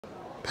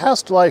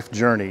Past life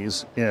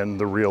journeys in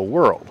the real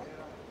world.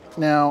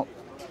 Now,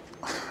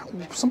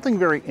 something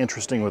very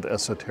interesting with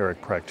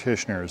esoteric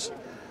practitioners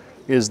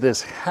is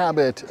this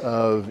habit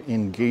of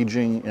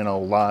engaging in a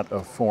lot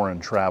of foreign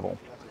travel,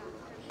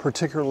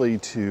 particularly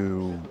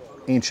to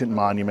ancient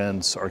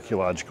monuments,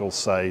 archaeological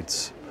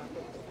sites,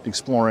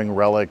 exploring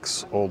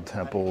relics, old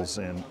temples,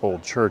 and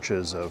old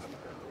churches of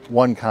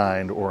one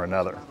kind or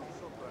another.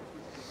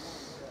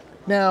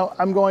 Now,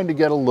 I'm going to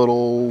get a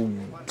little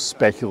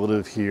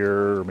speculative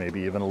here, or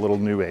maybe even a little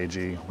new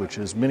agey, which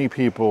as many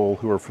people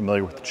who are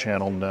familiar with the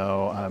channel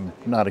know I'm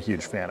not a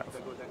huge fan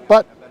of.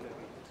 But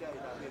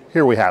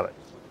here we have it.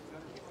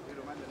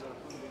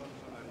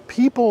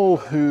 People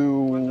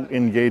who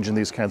engage in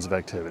these kinds of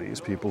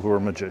activities, people who are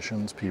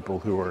magicians, people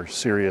who are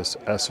serious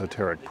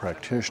esoteric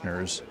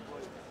practitioners,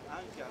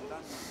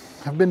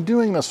 have been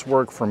doing this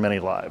work for many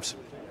lives.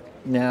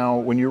 Now,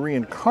 when you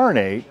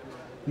reincarnate,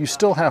 you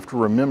still have to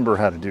remember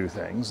how to do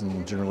things,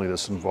 and generally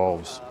this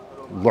involves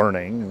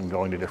learning and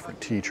going to different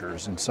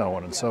teachers and so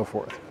on and so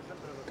forth.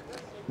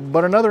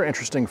 But another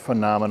interesting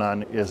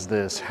phenomenon is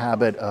this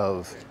habit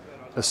of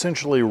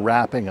essentially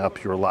wrapping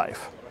up your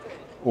life,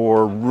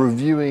 or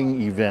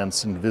reviewing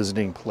events and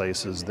visiting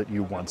places that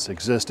you once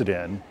existed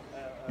in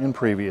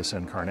previous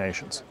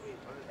incarnations.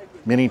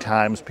 Many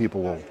times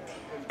people will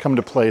come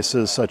to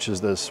places such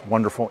as this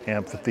wonderful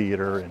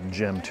amphitheater in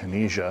Gem,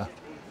 Tunisia,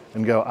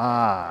 and go,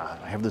 I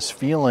have this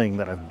feeling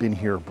that I've been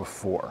here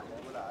before.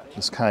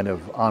 This kind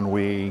of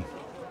ennui,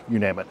 you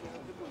name it.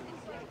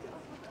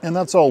 And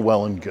that's all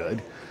well and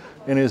good,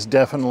 and is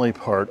definitely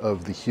part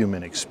of the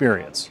human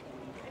experience.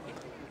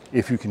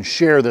 If you can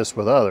share this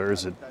with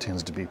others, it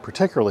tends to be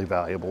particularly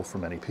valuable for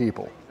many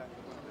people.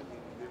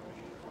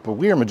 But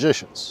we are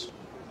magicians.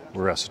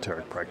 We're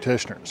esoteric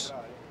practitioners.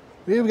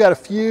 We've got a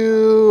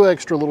few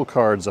extra little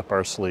cards up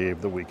our sleeve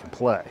that we can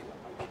play.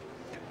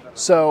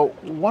 So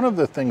one of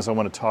the things I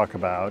want to talk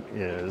about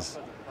is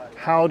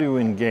how to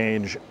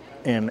engage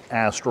in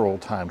astral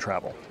time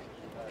travel.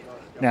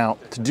 Now,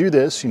 to do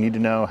this, you need to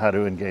know how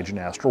to engage in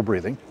astral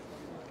breathing.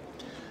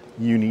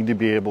 You need to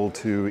be able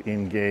to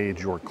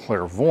engage your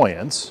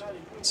clairvoyance.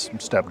 It's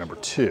step number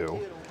 2.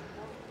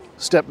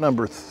 Step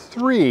number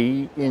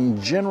 3,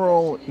 in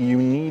general, you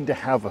need to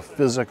have a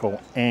physical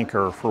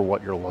anchor for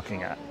what you're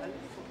looking at.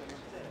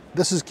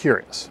 This is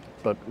curious,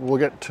 but we'll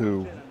get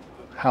to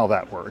how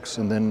that works.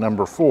 And then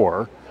number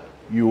 4,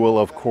 you will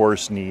of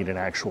course need an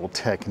actual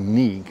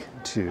technique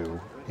to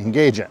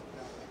engage in.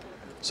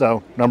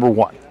 So number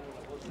 1,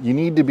 you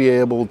need to be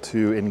able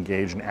to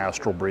engage in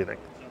astral breathing.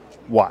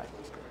 Why?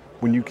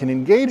 When you can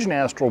engage in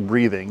astral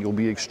breathing, you'll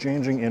be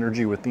exchanging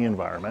energy with the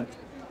environment.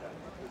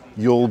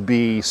 You'll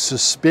be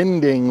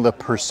suspending the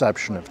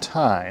perception of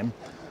time,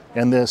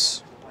 and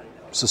this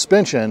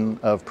suspension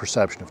of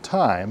perception of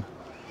time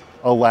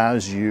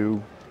allows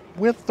you,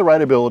 with the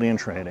right ability and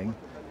training,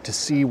 to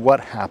see what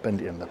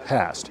happened in the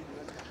past.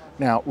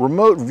 Now,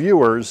 remote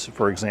viewers,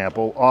 for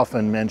example,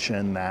 often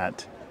mention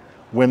that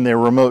when they're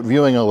remote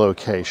viewing a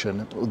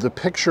location, the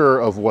picture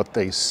of what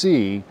they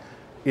see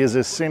is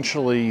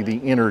essentially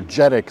the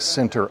energetic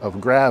center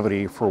of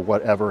gravity for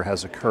whatever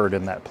has occurred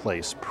in that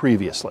place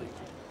previously.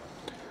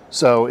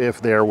 So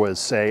if there was,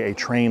 say, a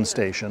train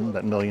station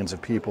that millions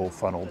of people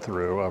funneled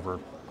through over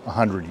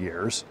 100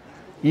 years,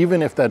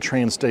 even if that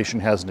train station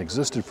hasn't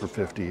existed for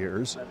 50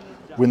 years,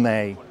 when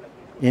they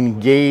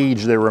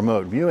engage their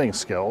remote viewing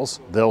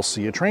skills, they'll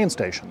see a train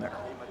station there.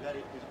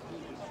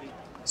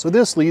 So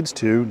this leads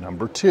to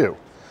number 2.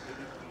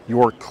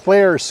 Your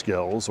clair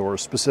skills, or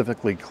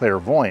specifically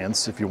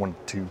clairvoyance, if you want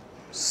to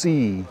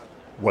see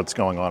what's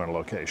going on in a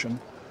location,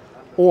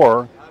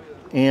 or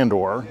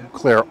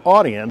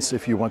clairaudience,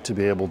 if you want to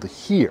be able to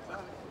hear.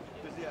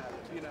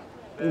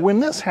 When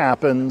this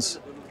happens,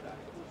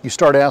 you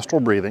start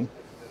astral breathing.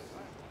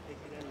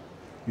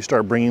 You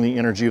start bringing the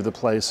energy of the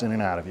place in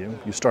and out of you.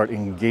 You start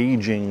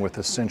engaging with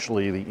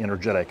essentially the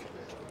energetic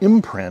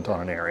imprint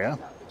on an area.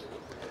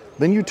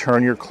 Then you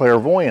turn your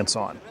clairvoyance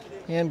on,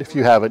 and if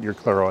you have it, your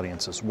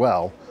clairaudience as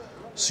well,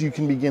 so you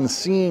can begin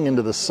seeing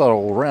into the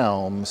subtle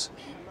realms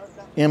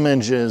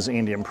images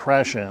and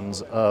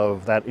impressions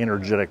of that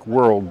energetic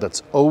world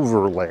that's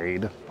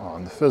overlaid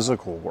on the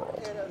physical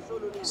world.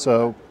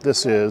 So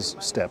this is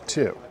step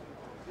 2.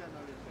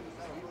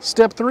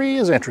 Step 3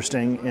 is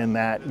interesting in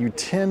that you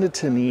tend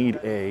to need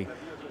a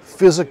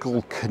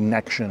physical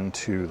connection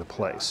to the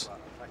place,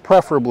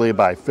 preferably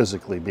by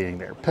physically being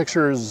there.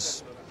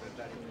 Pictures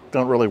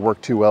don't really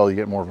work too well. You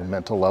get more of a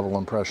mental level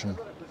impression.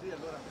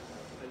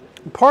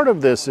 Part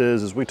of this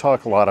is we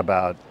talk a lot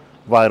about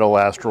vital,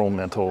 astral,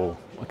 mental,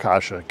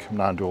 akashic,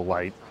 non-dual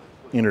light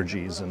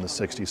energies in the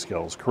 60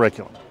 skills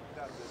curriculum.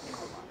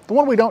 The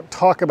one we don't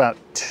talk about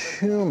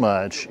too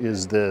much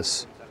is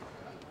this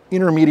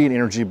intermediate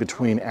energy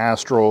between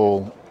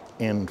astral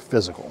and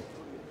physical.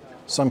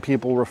 Some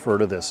people refer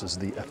to this as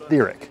the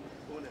etheric.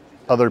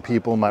 Other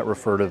people might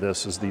refer to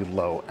this as the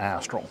low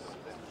astral.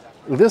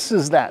 This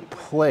is that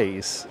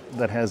place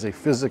that has a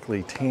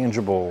physically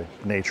tangible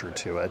nature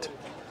to it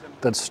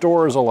that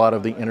stores a lot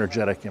of the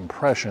energetic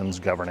impressions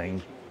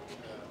governing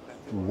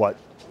what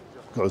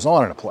goes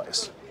on in a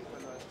place.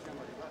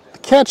 The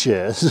catch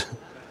is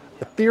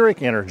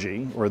etheric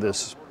energy, or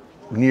this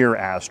near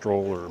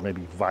astral, or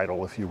maybe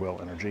vital, if you will,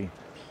 energy,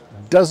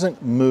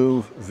 doesn't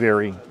move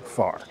very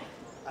far.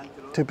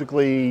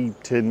 Typically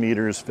 10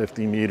 meters,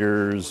 50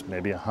 meters,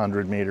 maybe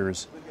 100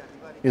 meters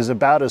is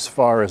about as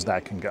far as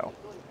that can go.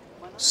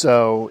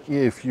 So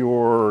if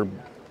you're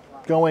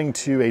going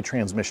to a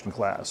transmission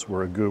class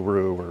where a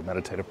guru or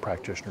meditative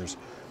practitioners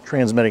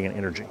transmitting an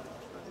energy,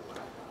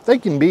 they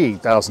can be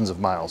thousands of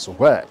miles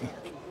away,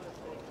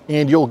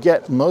 and you'll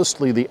get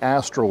mostly the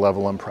astral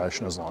level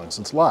impression as long as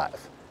it's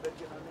live.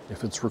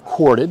 If it's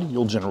recorded,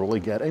 you'll generally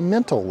get a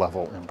mental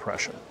level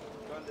impression.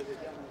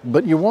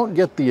 But you won't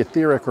get the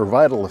etheric or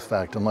vital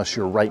effect unless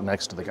you're right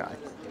next to the guy.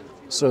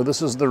 So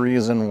this is the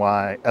reason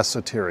why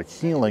esoteric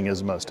healing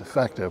is most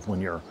effective when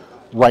you're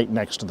right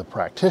next to the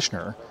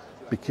practitioner,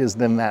 because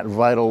then that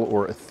vital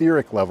or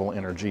etheric level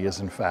energy is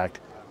in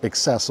fact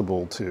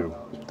accessible to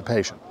the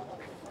patient.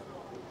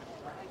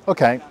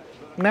 Okay,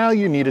 now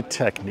you need a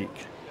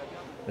technique.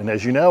 And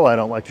as you know, I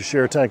don't like to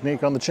share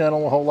technique on the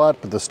channel a whole lot,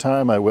 but this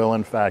time I will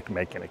in fact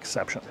make an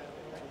exception.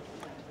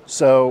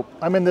 So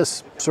I'm in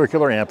this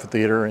circular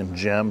amphitheater in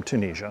Jem,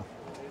 Tunisia.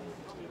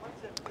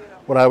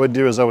 What I would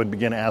do is I would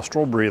begin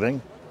astral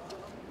breathing,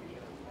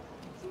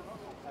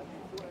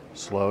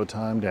 slow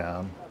time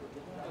down,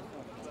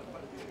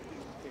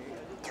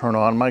 turn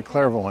on my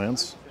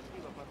clairvoyance,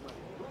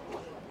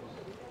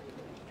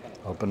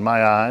 open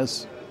my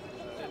eyes,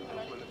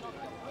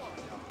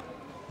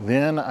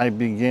 then I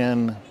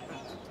begin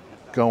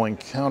going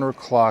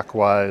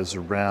counterclockwise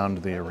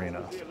around the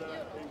arena.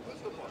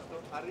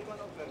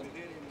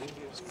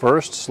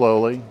 First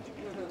slowly,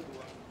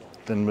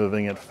 then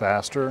moving it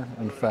faster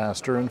and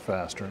faster and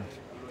faster.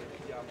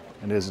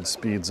 And as it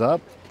speeds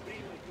up,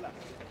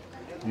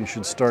 you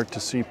should start to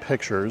see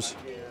pictures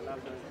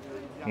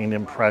and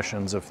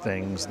impressions of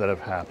things that have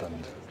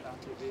happened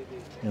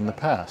in the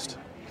past.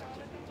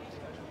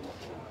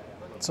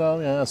 So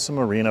yeah, some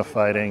arena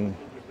fighting,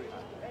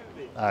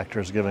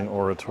 actors giving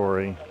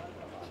oratory,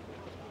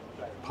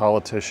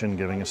 politician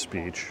giving a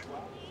speech,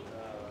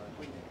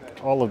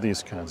 all of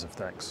these kinds of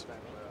things.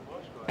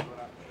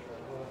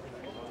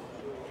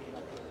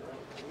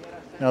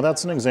 Now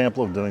that's an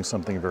example of doing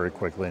something very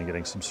quickly and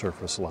getting some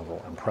surface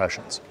level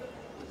impressions.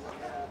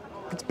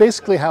 It's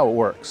basically how it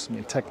works. I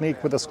mean,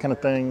 technique with this kind of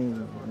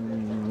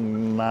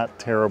thing, not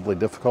terribly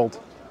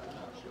difficult.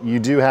 You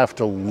do have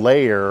to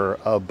layer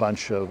a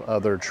bunch of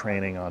other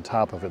training on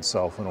top of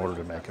itself in order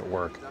to make it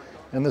work.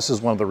 And this is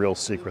one of the real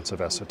secrets of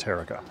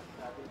esoterica.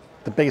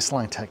 The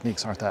baseline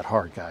techniques aren't that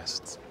hard,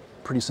 guys. It's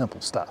pretty simple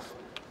stuff.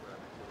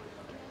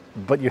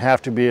 But you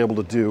have to be able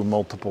to do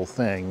multiple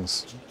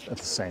things at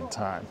the same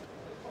time.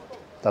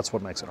 That's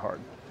what makes it hard.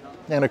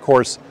 And of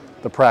course,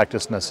 the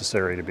practice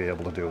necessary to be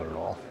able to do it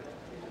all.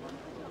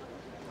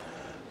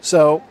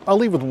 So I'll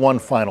leave with one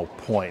final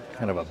point,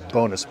 kind of a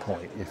bonus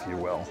point, if you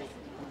will,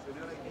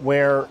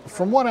 where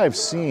from what I've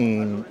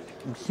seen,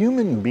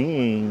 human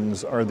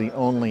beings are the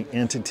only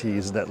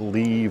entities that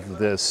leave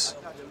this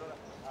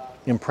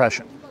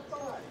impression.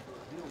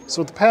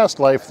 So with the past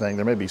life thing,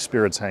 there may be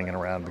spirits hanging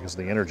around because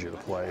of the energy of the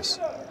place.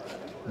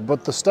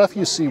 But the stuff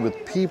you see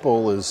with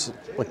people is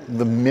like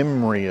the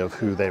memory of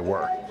who they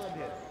were.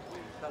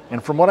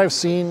 And from what I've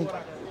seen,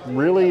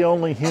 really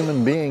only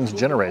human beings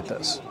generate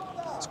this.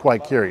 It's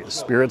quite curious.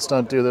 Spirits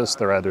don't do this.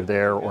 They're either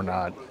there or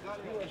not.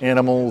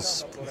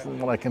 Animals, from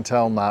what I can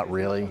tell, not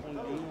really.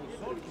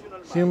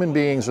 Human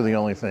beings are the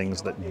only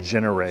things that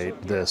generate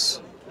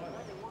this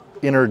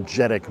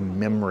energetic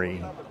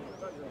memory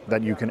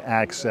that you can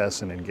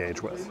access and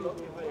engage with.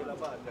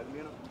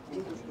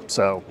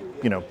 So,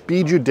 you know,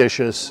 be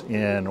judicious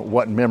in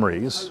what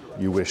memories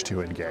you wish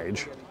to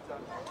engage,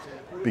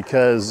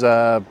 because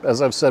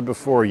as I've said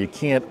before, you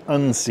can't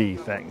unsee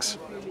things.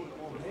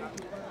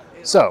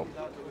 So,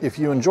 if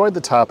you enjoyed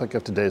the topic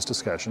of today's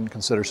discussion,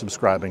 consider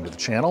subscribing to the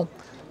channel,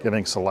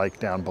 giving us a like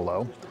down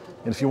below.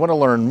 And if you want to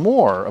learn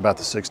more about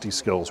the 60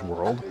 Skills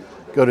world,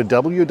 go to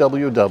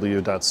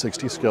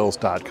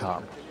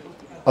www.60skills.com.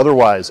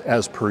 Otherwise,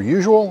 as per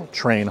usual,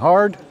 train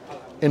hard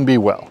and be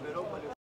well.